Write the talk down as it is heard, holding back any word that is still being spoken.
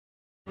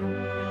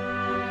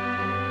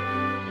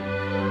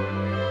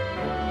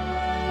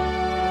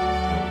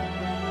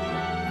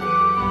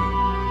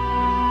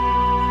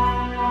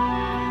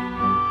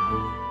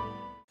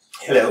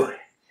Hello,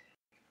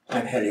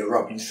 I'm Helier.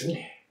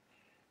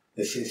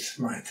 This is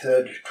my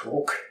third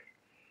talk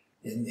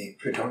in the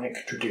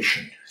Platonic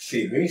tradition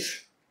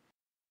series.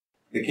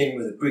 Begin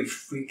with a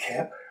brief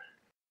recap.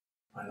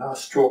 My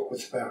last talk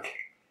was about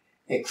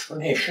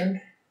explanation.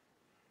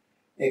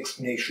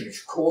 Explanation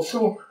is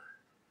causal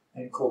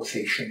and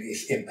causation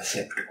is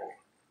imperceptible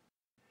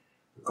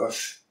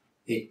because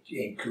it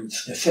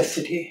includes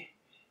necessity,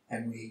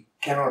 and we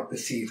cannot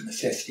perceive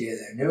necessity.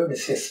 There are no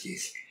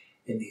necessities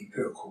in the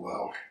empirical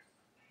world.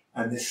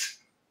 And this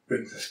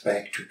brings us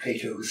back to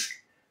Plato's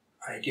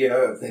idea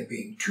of there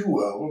being two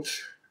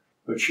worlds,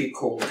 which he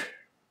called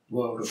the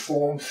world of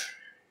forms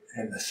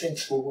and the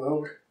sensible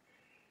world,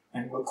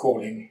 and we're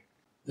calling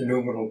the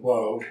noumenal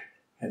world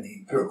and the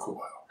empirical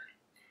world.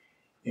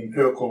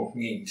 Empirical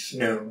means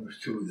known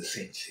through the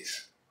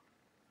senses.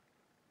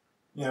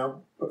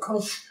 Now,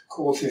 because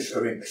causes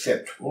are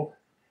imperceptible,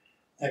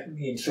 that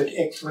means that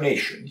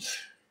explanations,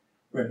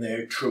 when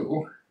they're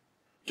true,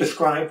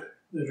 describe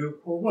the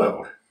noumenal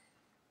world.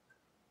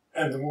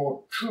 And the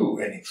more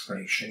true an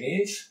explanation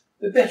is,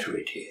 the better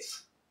it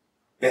is.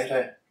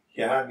 Better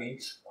here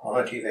means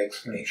quality of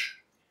explanation.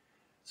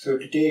 So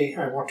today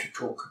I want to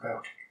talk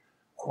about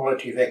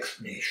quality of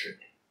explanation,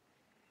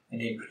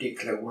 and in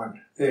particular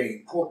one very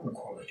important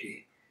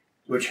quality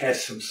which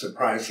has some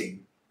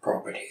surprising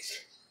properties.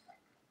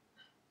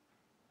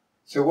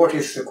 So what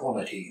is the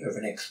quality of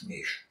an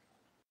explanation?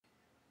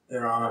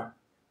 There are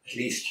at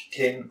least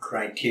 10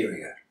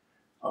 criteria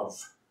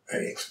of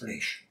an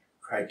explanation,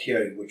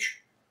 criteria which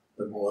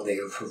the more they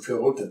are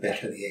fulfilled, the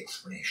better the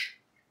explanation.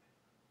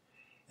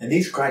 And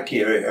these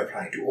criteria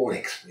apply to all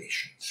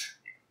explanations.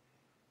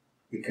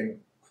 We can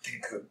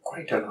think of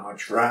quite a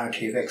large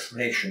variety of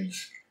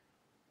explanations.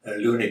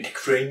 Lunatic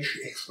fringe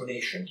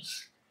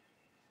explanations.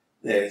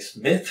 There's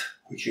myth,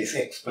 which is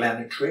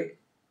explanatory.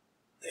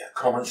 There are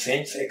common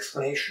sense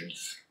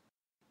explanations,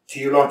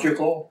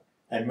 theological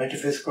and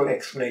metaphysical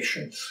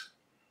explanations,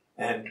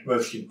 and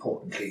most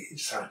importantly,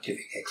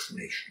 scientific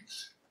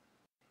explanations.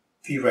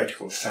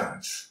 Theoretical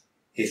science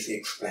is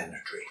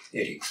explanatory.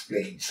 It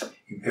explains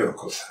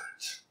empirical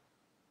science.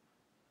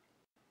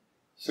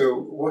 So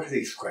what are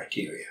these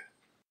criteria?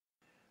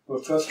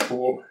 Well, first of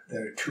all,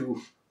 there are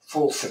two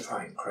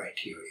falsifying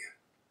criteria.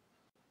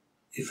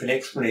 If an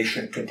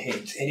explanation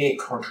contains any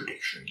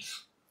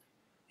contradictions,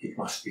 it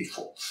must be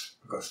false,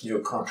 because no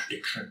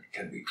contradiction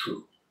can be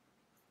true.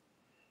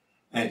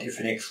 And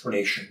if an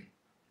explanation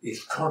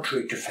is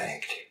contrary to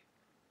fact,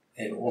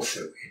 then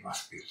also it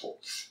must be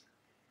false.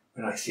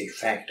 When I say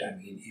fact, I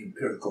mean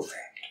empirical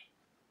fact.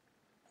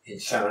 In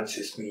science,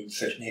 this means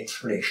that an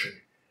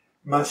explanation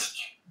must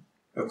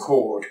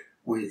accord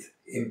with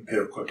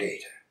empirical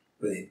data,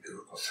 with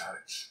empirical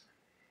science.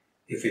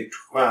 If it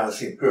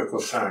requires empirical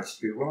science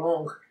to be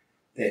wrong,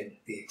 then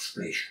the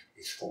explanation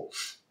is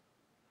false.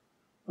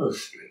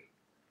 Mostly.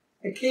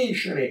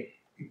 Occasionally,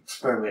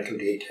 experimental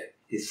data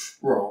is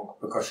wrong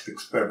because of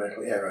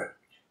experimental error,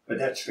 but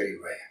that's very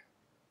rare.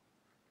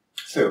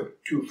 So,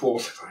 two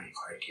falsifying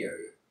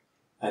criteria.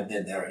 And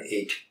then there are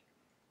 8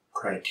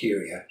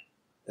 criteria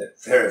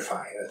that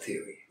verify a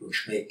theory,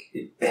 which make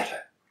it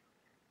better.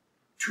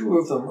 2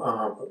 of them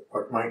are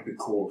what might be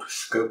called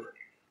scope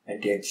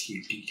and density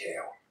of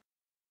detail.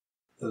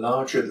 The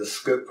larger the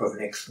scope of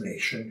an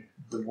explanation,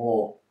 the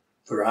more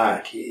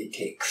variety it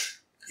takes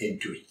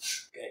into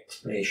its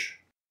explanation.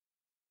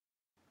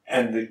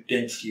 And the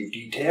density of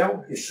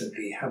detail is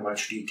simply how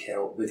much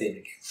detail within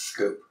a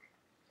scope.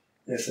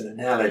 There's an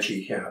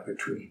analogy here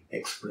between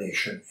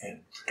explanation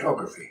and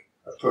photography.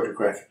 A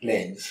photographic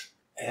lens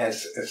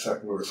has a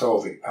certain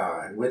resolving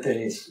power, and within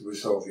its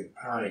resolving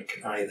power it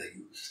can either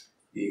use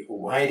a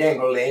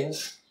wide-angle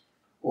lens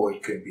or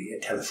it can be a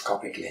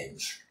telescopic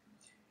lens.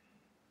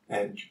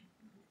 And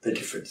the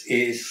difference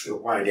is a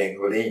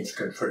wide-angle lens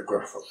can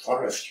photograph a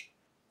forest,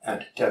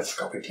 and a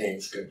telescopic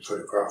lens can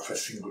photograph a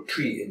single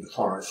tree in the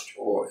forest,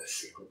 or a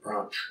single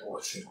branch, or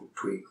a single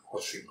twig, or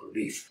a single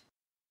leaf.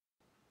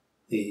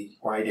 The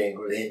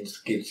wide-angle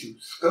lens gives you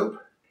scope,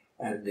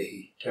 and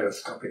the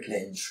telescopic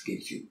lens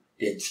gives you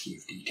density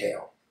of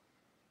detail.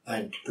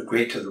 And the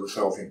greater the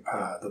resolving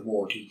power, the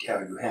more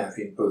detail you have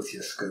in both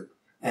your scope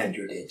and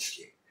your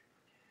density.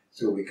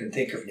 So we can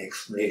think of an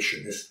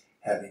explanation as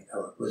having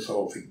a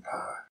resolving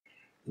power.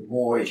 The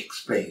more it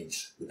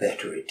explains, the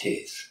better it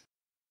is.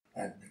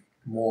 And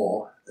the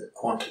more the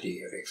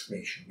quantity of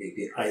explanation may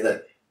be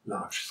either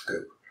large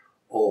scope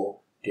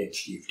or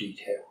density of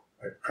detail,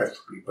 but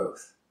preferably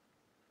both.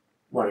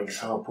 One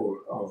example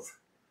of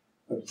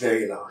a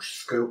very large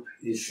scope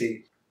is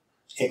the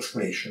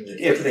explanation that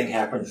everything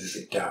happens as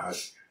it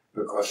does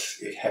because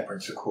it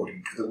happens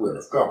according to the will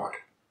of God.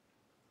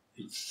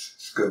 Its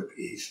scope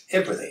is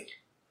everything,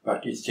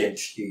 but its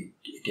density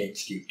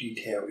of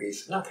detail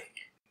is nothing,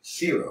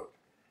 0,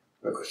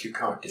 because you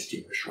can't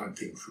distinguish one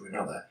thing from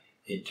another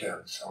in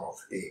terms of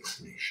the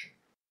explanation.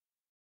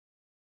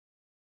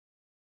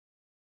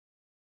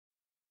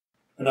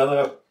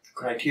 Another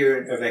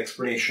criterion of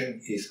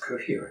explanation is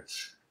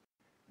coherence.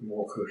 The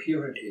more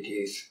coherent it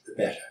is, the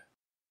better.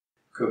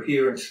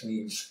 Coherence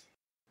means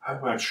how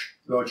much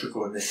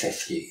logical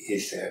necessity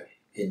is there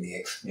in the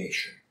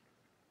explanation.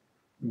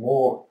 The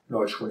more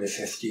logical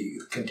necessity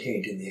is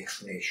contained in the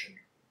explanation,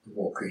 the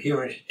more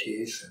coherent it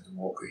is, and the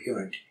more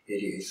coherent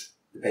it is,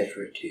 the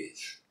better it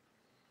is.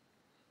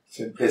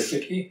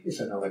 Simplicity is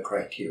another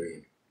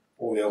criterion.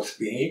 All else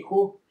being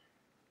equal,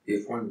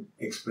 if one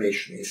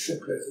explanation is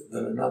simpler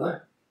than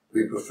another,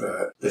 we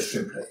prefer the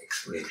simpler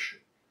explanation.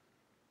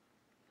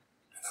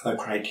 Another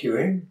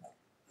criterion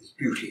is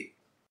beauty.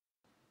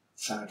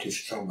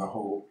 Scientists on the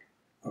whole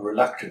are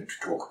reluctant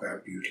to talk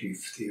about beauty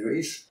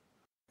theories,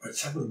 but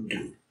some of them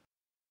do.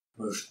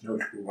 The most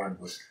notable one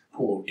was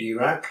Paul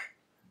Dirac,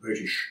 a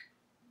British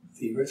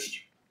theorist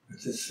and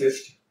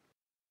physicist,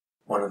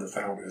 one of the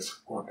founders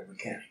of quantum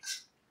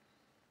mechanics.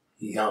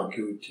 He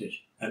argued that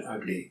an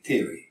ugly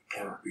theory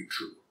cannot be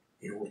true.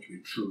 In order to be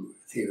true,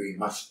 a theory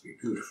must be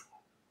beautiful.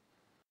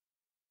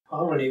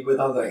 Harmony with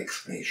other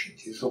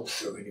explanations is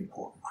also an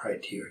important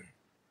criterion.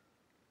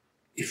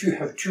 If you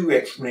have two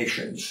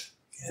explanations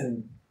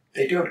and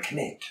they don't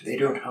connect, they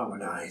don't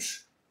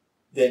harmonize,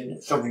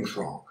 then something's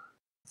wrong.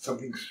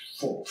 Something's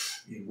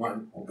false in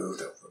one or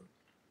both of them.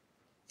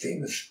 The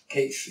famous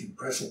case in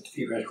present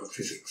theoretical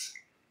physics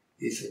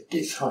is a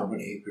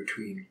disharmony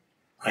between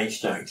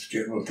Einstein's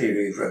general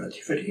theory of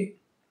relativity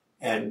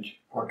and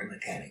quantum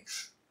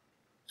mechanics.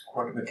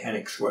 Quantum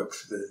mechanics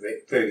works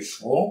with very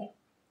small,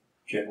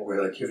 general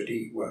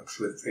relativity works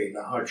with very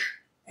large,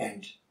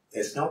 and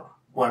there's not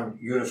one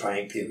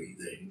unifying theory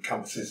that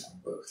encompasses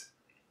them both.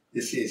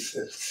 This is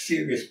a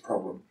serious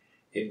problem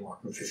in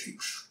modern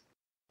physics,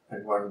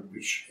 and one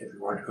which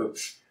everyone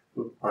hopes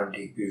will one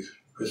day be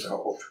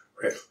resolved,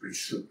 preferably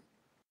soon.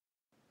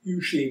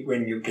 Usually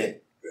when you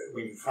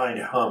find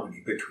a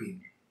harmony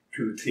between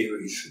two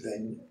theories,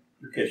 then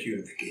you get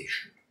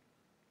unification.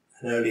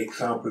 An early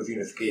example of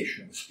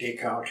unification was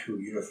Descartes, who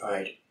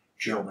unified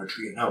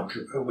geometry and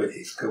algebra with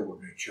his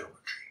coordinate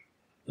geometry.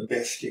 The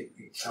best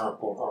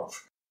example of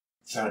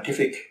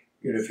scientific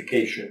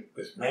unification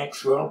was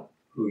Maxwell,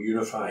 who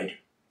unified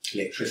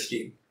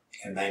electricity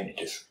and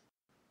magnetism.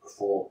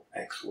 Before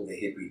Maxwell, they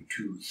had been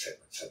two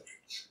separate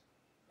subjects.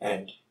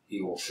 And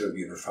he also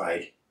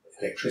unified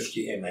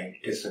electricity and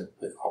magnetism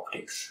with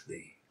optics,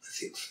 the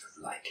physics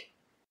of light.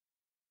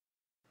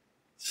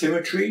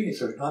 Symmetry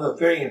is another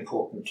very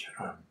important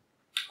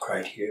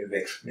criteria of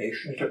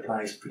explanation. It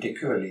applies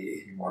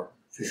particularly in modern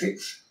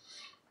physics.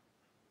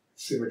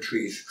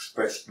 Symmetry is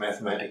expressed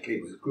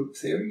mathematically with group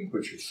theory,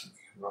 which is something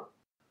I'm not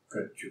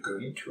going to go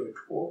into at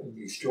all in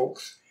these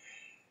talks,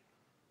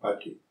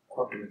 but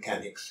quantum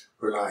mechanics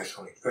relies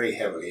on it very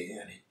heavily,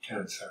 and it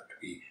turns out to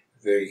be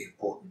a very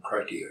important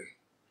criterion.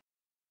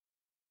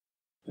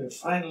 And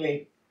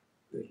finally,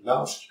 the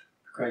last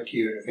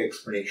criterion of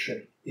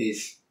explanation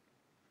is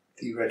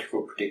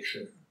theoretical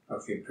prediction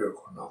of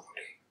empirical novelty.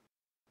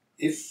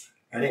 If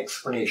an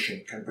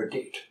explanation can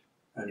predict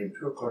an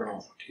empirical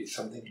novelty,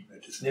 something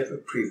that has never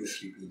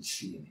previously been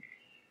seen,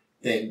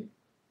 then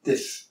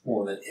this,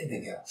 more than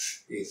anything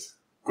else, is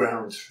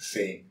grounds for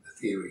saying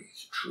the theory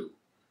is true.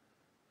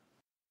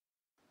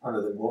 One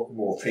of the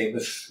more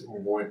famous or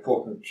more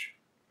important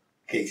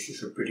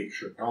cases of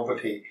prediction of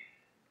novelty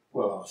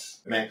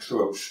was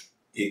Maxwell's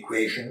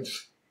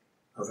equations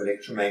of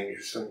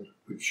electromagnetism,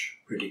 which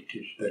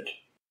predicted that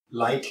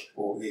light,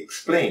 or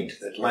explained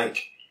that light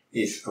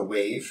is a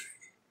wave.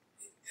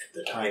 At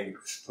the time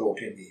it was thought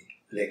in the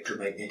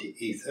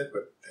electromagnetic ether,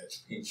 but that's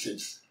been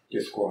since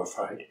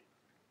disqualified.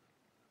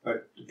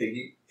 But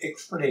the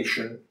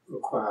explanation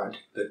required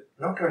that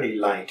not only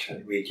light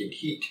and radiant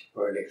heat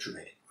were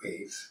electromagnetic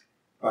waves,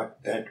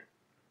 but that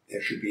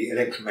there should be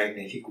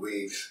electromagnetic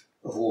waves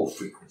of all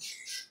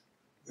frequencies.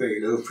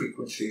 Very low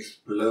frequencies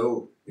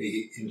below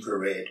the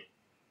infrared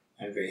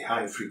and very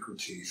high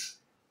frequencies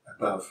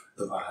above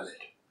the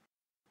violet.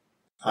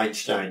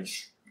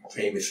 Einstein's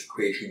famous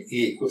equation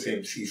E equals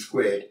mc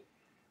squared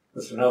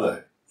was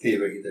another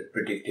theory that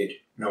predicted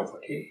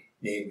novelty,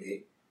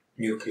 namely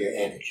nuclear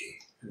energy,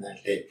 and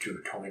that led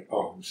to atomic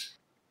bombs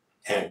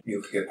and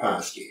nuclear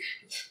power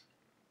stations.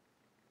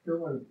 No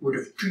one would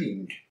have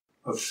dreamed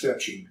of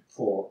searching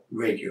for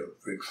radio,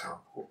 for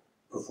example,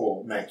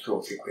 before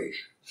Maxwell's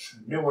equations.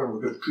 No one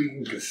would have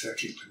dreamed of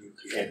searching for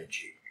nuclear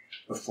energy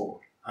before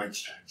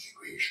Einstein's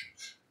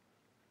equations.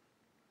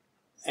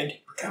 And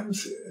it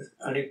becomes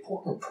an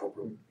important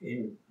problem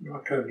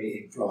not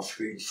only in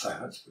philosophy and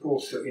science, but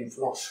also in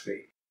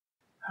philosophy.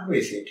 How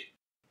is it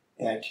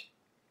that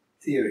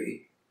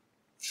theory,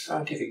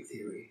 scientific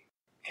theory,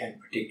 can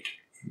predict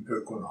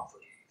empirical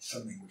novelty,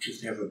 something which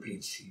has never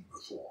been seen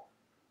before?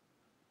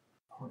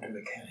 Quantum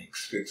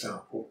mechanics, for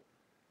example,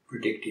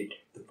 predicted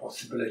the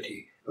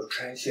possibility of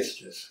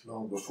transistors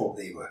long before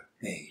they were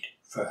made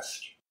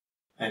first.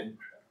 And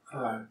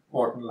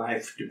modern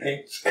life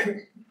depends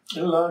in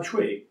a large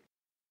way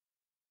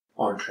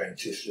on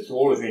transistors.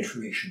 All of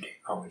information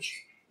technology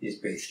is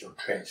based on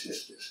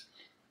transistors.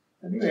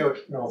 And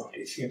the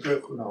novelties, the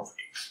empirical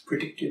novelties,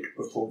 predicted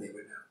before they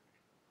were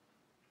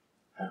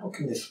known. How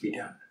can this be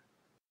done?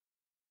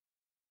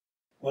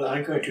 Well,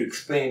 I'm going to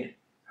explain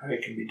how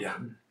it can be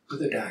done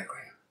with a diagram.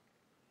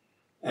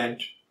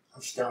 And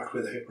I'll start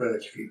with a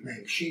relatively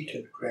blank sheet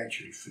and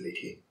gradually fill it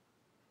in.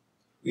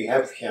 We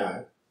have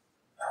here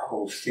a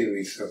whole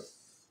series of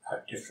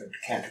different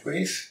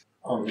categories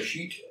on the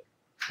sheet.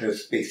 No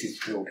space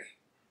is filled in.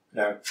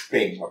 And I'll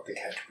explain what the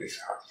categories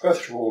are.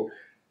 First of all,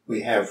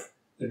 we have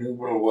the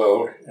noumenal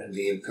world and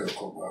the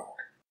empirical world.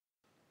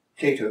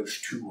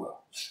 Plato's two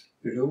worlds.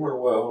 The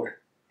noumenal world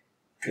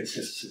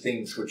consists of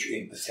things which are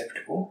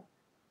imperceptible,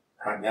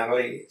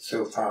 primarily,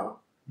 so far,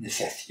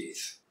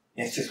 necessities,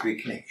 necessary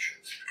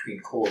connections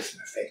between cause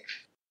and effect.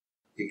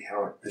 We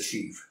cannot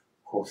perceive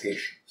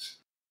causations.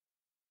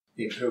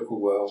 The empirical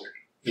world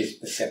is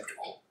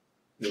perceptible,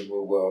 the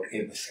noumenal world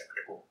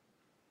imperceptible.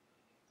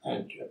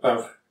 And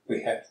above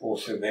we have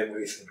also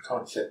memories and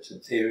concepts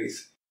and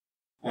theories,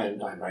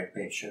 and I might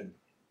mention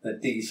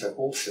that these are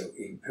also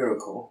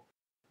empirical.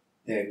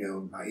 They're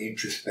known by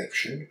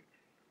introspection,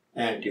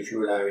 and if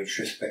you allow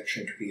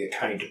introspection to be a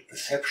kind of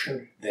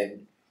perception,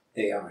 then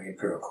they are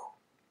empirical.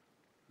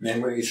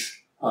 Memories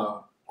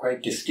are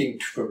quite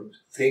distinct from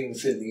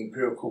things in the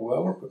empirical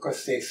world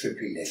because they're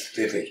simply less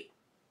vivid.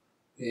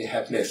 They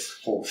have less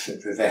force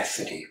and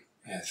vivacity,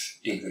 as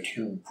David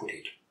Hume put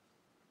it.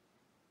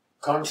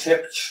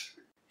 Concepts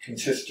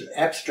consist of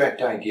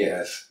abstract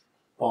ideas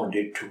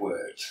bonded to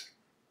words.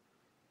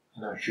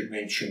 And I should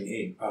mention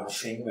in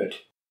passing that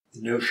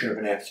the notion of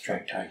an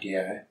abstract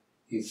idea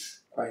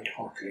is quite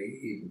hotly,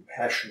 even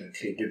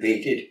passionately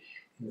debated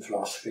in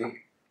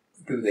philosophy.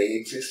 Do they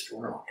exist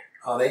or not?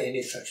 Are there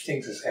any such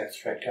things as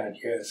abstract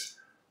ideas,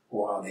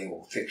 or are they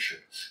all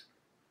fictions?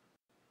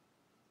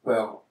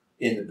 Well,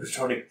 in the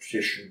Platonic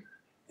tradition,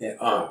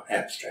 there are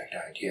abstract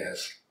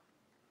ideas.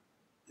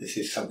 This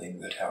is something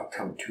that I'll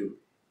come to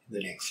in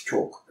the next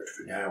talk, but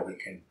for now we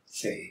can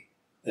say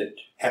that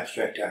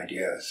abstract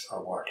ideas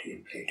are what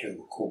in Plato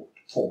were called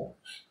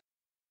forms.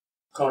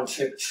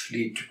 Concepts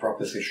lead to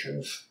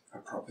propositions. A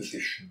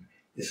proposition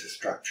is a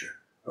structure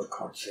of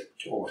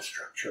concept or a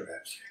structure of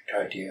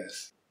abstract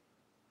ideas.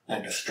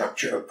 And a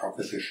structure of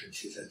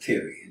propositions is a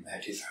theory, and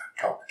that is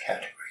our top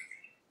category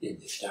in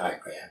this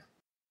diagram.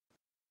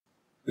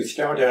 We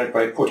start out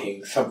by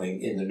putting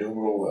something in the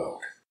noumenal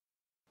world.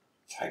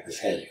 It's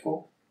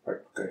hypothetical,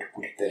 but we're going to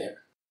put it there.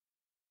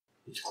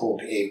 It's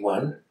called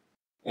A1,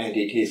 and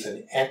it is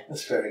an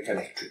atmospheric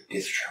electric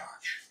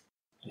discharge.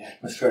 An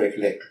atmospheric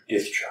electric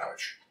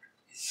discharge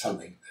is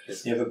something that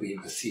has never been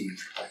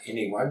perceived by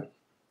anyone,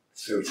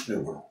 so it's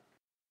noumenal.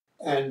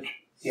 And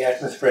the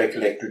atmospheric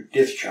electric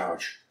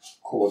discharge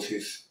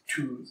causes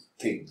two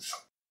things.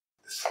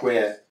 The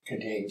square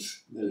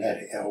contains the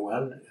letter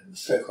L1 and the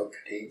circle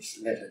contains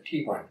the letter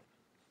T1.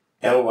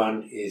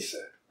 L1 is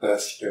a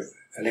burst of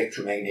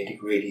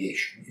electromagnetic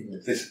radiation in the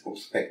visible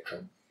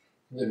spectrum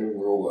in the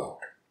noumenal world.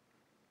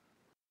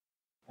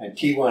 And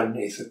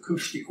T1 is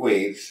acoustic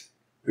waves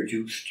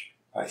produced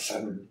by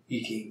sudden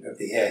heating of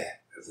the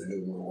air of the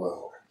noumenal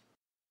world.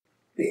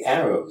 The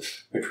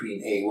arrows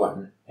between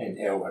A1 and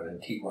L1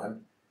 and T1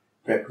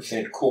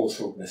 represent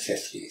causal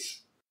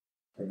necessities.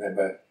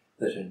 Remember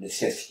that a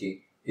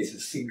necessity is a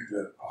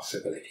singular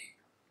possibility.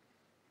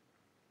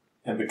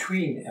 And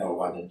between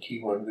L1 and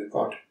T1 we've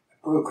got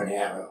a broken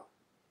arrow,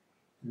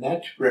 and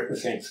that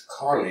represents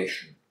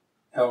correlation.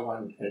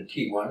 L1 and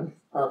T1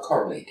 are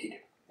correlated.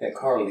 They're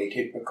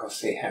correlated because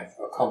they have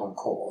a common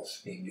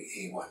cause, namely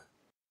A1.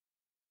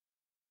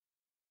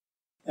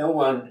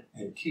 L1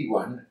 and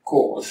T1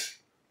 cause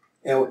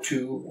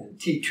L2 and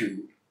T2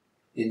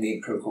 in the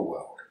empirical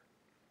world.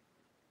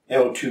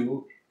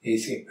 L2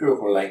 is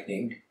empirical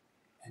lightning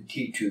and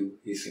T2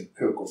 is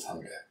empirical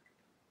thunder.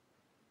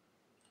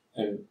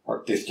 And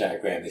what this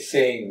diagram is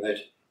saying that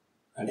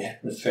an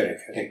atmospheric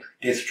electric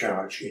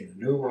discharge in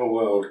the noumenal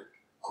world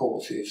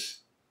causes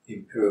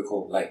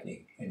empirical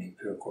lightning and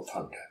empirical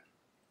thunder.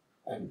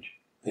 And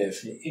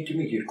there's an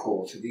intermediate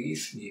cause of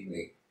these,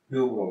 namely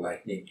noumenal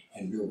lightning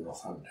and noumenal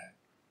thunder.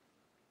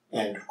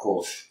 And of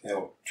course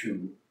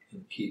L2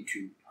 and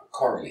T2 are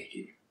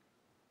correlated.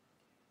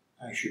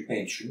 I should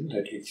mention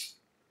that it's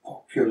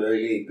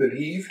popularly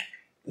believed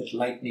that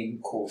lightning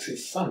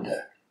causes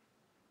thunder,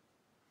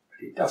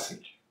 but it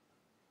doesn't.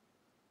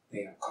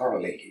 They are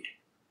correlated.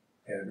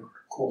 They are not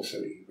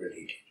causally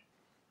related.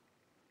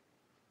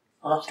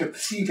 After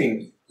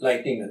perceiving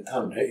lightning and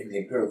thunder in the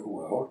empirical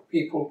world,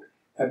 people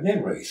have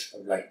memories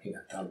of lightning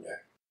and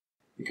thunder.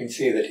 You can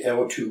say that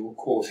L2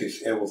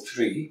 causes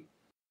L3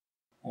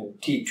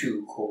 and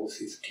T2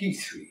 causes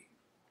T3.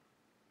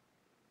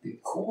 The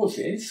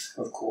causes,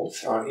 of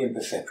course, are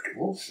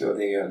imperceptible, so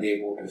they are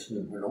labelled as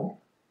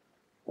noumenal,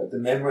 but the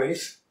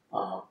memories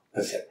are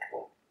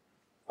perceptible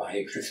by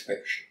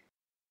introspection.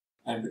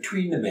 And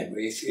between the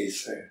memories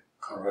is a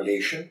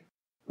correlation,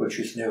 which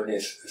is known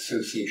as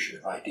association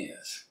of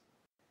ideas.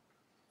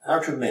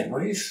 Out of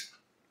memories,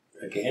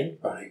 again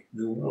by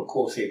noumenal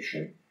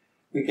causation,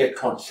 we get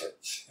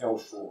concepts,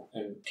 L4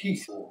 and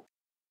T4.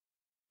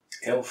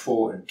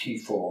 L4 and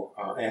T4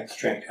 are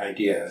abstract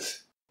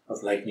ideas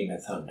of lightning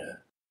and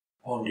thunder,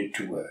 bonded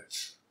to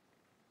words.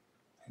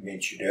 I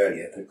mentioned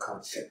earlier that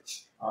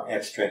concepts are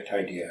abstract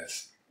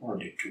ideas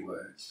bonded to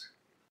words.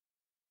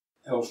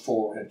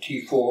 L4 and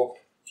T4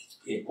 it's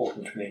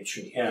important to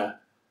mention here,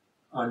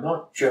 are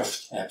not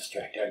just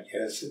abstract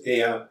ideas,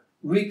 they are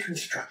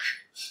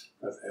reconstructions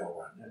of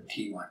L1 and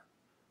T1.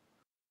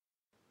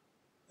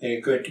 They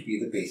are going to be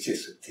the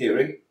basis of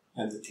theory,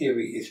 and the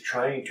theory is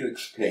trying to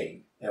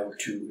explain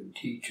L2 and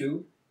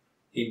T2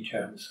 in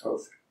terms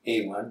of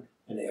A1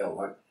 and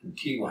L1 and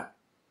T1.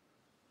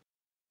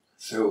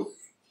 So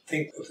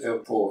think of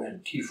L4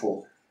 and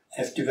T4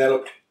 as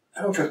developed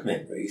out of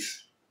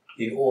memories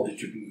in order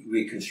to be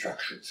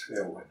reconstructions of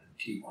L1 and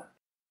T1.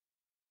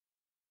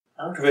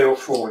 Out of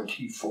L4 and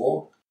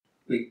T4,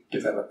 we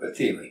develop a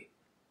theory,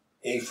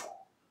 A4.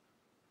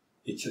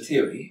 It's a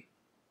theory,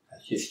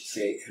 that is to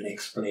say, an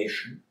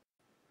explanation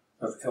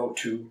of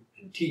L2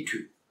 and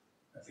T2,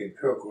 of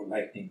empirical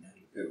lightning and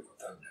empirical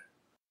thunder.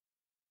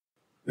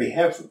 We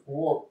have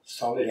more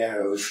solid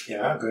arrows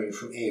here going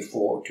from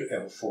A4 to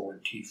L4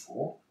 and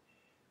T4.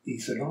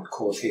 These are not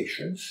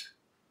causations,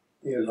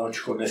 they are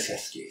logical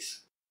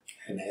necessities,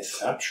 and as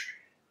such,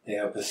 they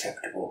are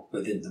perceptible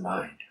within the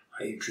mind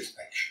by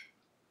introspection.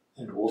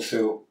 And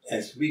also,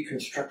 as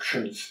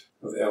reconstructions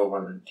of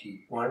L1 and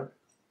T1,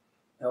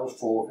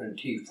 L4 and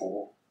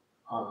T4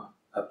 are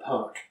a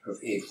part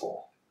of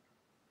A4.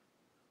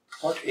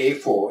 What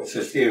A4 as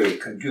a theory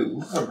can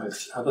do,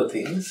 amongst other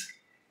things,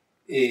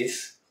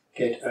 is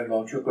get a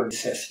logical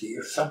necessity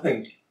of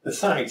something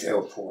besides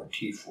L4 and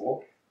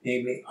T4,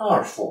 namely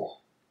R4.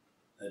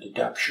 A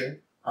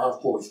deduction,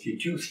 R4 is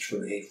deduced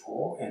from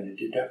A4, and a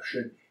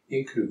deduction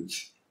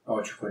includes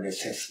logical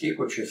necessity,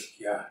 which is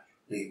here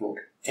labelled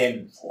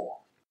N4.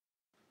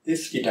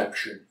 This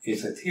deduction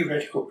is a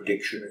theoretical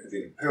prediction of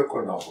the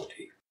empirical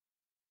novelty,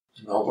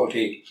 the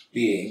novelty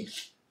being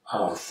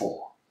R4.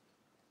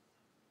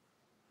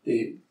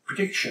 The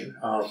prediction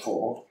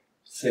R4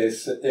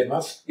 says that there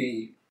must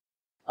be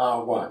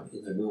R1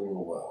 in the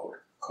noumenal world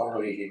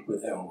correlated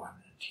with L1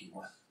 and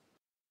T1.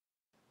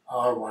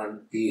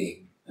 R1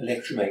 being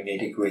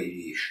electromagnetic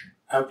radiation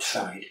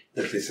outside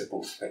the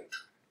visible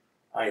spectrum,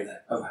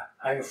 either of a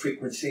higher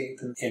frequency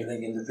than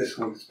anything in the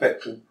visible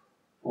spectrum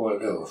or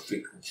a lower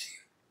frequency.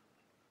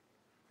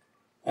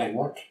 And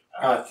what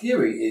our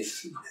theory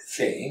is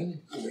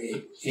saying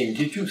in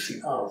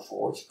deducing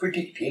R4 is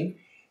predicting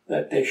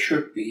that there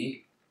should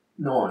be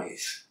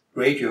noise,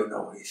 radio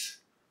noise,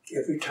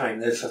 every time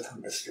there's a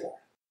thunderstorm.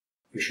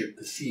 We should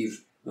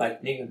perceive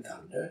lightning and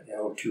thunder,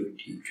 L2 and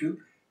T2,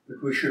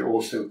 but we should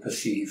also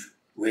perceive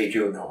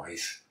radio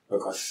noise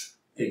because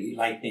the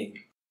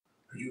lightning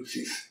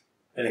produces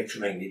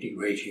electromagnetic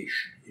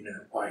radiation in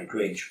a wide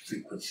range of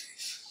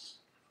frequencies.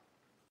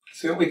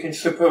 So we can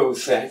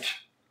suppose that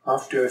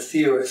after a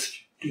theorist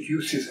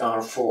deduces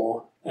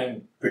R4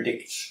 and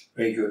predicts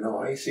radio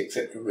noise,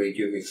 except the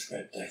radio is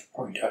at that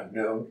point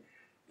unknown,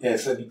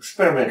 there's an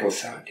experimental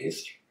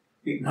scientist,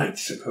 we might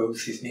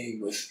suppose his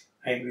name was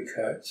Heinrich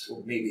Hertz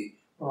or maybe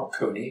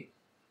Marconi,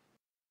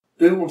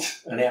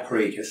 builds an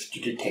apparatus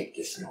to detect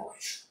this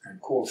noise and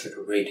calls it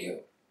a radio.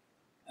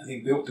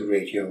 Having built the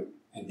radio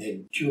and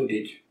then tuned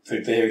it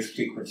for various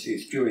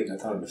frequencies during a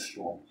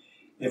thunderstorm,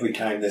 every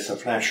time there's a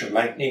flash of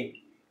lightning,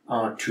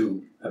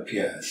 R2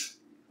 appears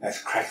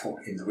as crackle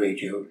in the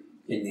radio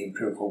in the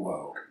empirical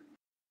world.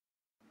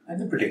 And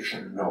the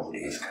prediction of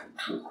novelty has come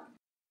true.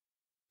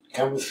 It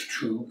comes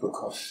true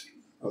because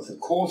of the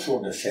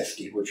causal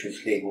necessity which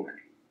is labelled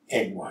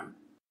N1.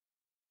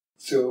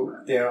 So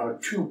there are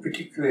two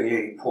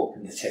particularly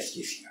important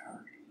necessities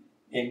here,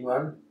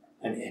 N1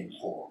 and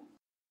N4.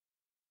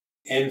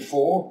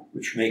 N4,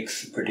 which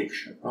makes the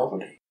prediction of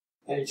novelty,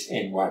 and it's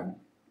N1,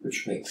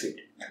 which makes it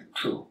come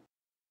true.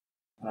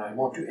 And I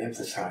want to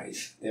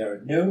emphasize there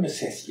are no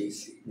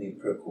necessities in the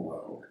empirical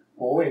world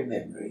or in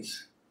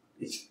memories.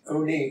 It's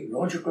only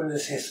logical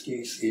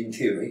necessities in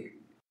theory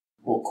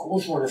or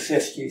causal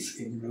necessities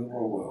in the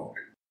noumenal world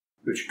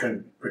which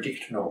can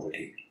predict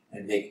novelty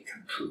and make it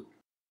come true.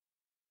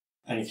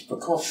 And it's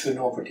because the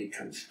novelty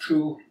comes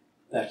true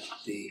that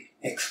the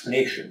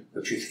explanation,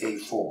 which is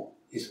A4,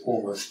 is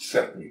almost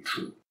certainly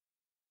true.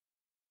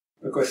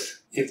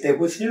 Because if there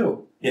was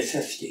no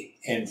necessity,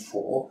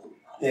 N4,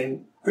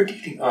 then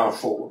predicting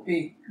R4 would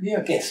be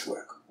mere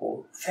guesswork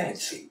or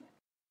fancy,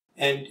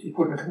 and it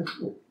wouldn't come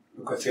true,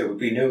 because there would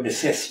be no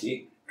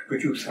necessity to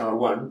produce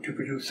R1 to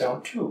produce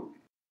R2.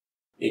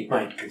 It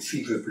might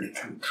conceivably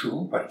come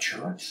true by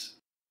chance,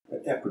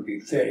 but that would be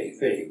very,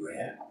 very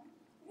rare.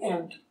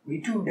 And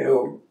we do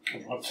know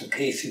of lots of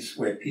cases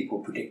where people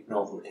predict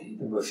novelty.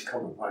 The most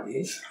common one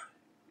is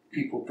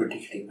people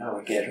predicting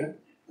Armageddon.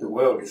 The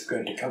world is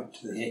going to come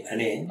to an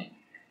end,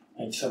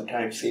 and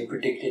sometimes they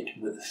predict it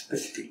with a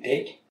specific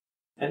date.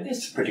 And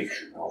this is a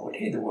prediction of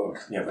novelty. The world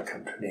has never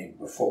come to an end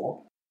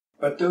before.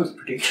 But those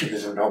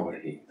predictions of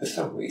novelty, for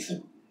some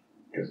reason,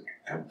 don't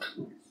come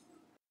true.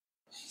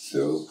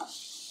 So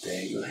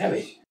there you have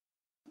it.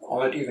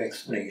 Quality of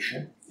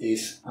explanation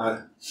is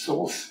a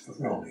source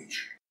of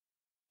knowledge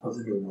of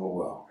the noumenal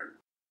world.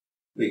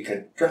 We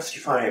can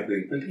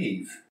justifiably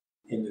believe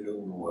in the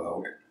noumenal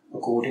world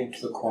according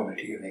to the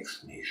quality of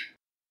explanation.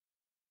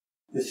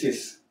 This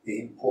is the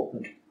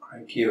important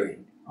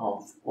criterion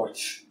of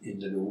what's in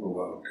the noumenal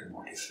world and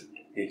what isn't.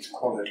 its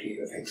quality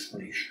of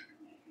explanation,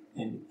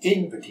 and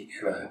in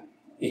particular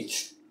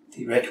its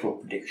theoretical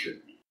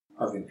prediction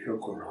of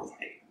empirical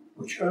novelty,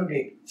 which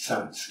only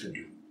science can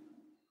do.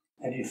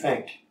 And in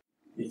fact,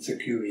 it's a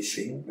curious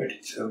thing, but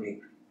it's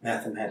only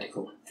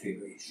mathematical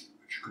theories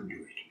which can do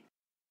it.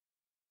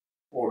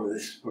 All of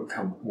this will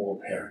become more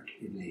apparent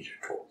in later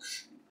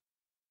talks.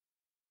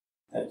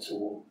 That's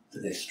all for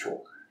this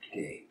talk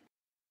today.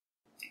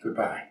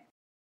 Goodbye.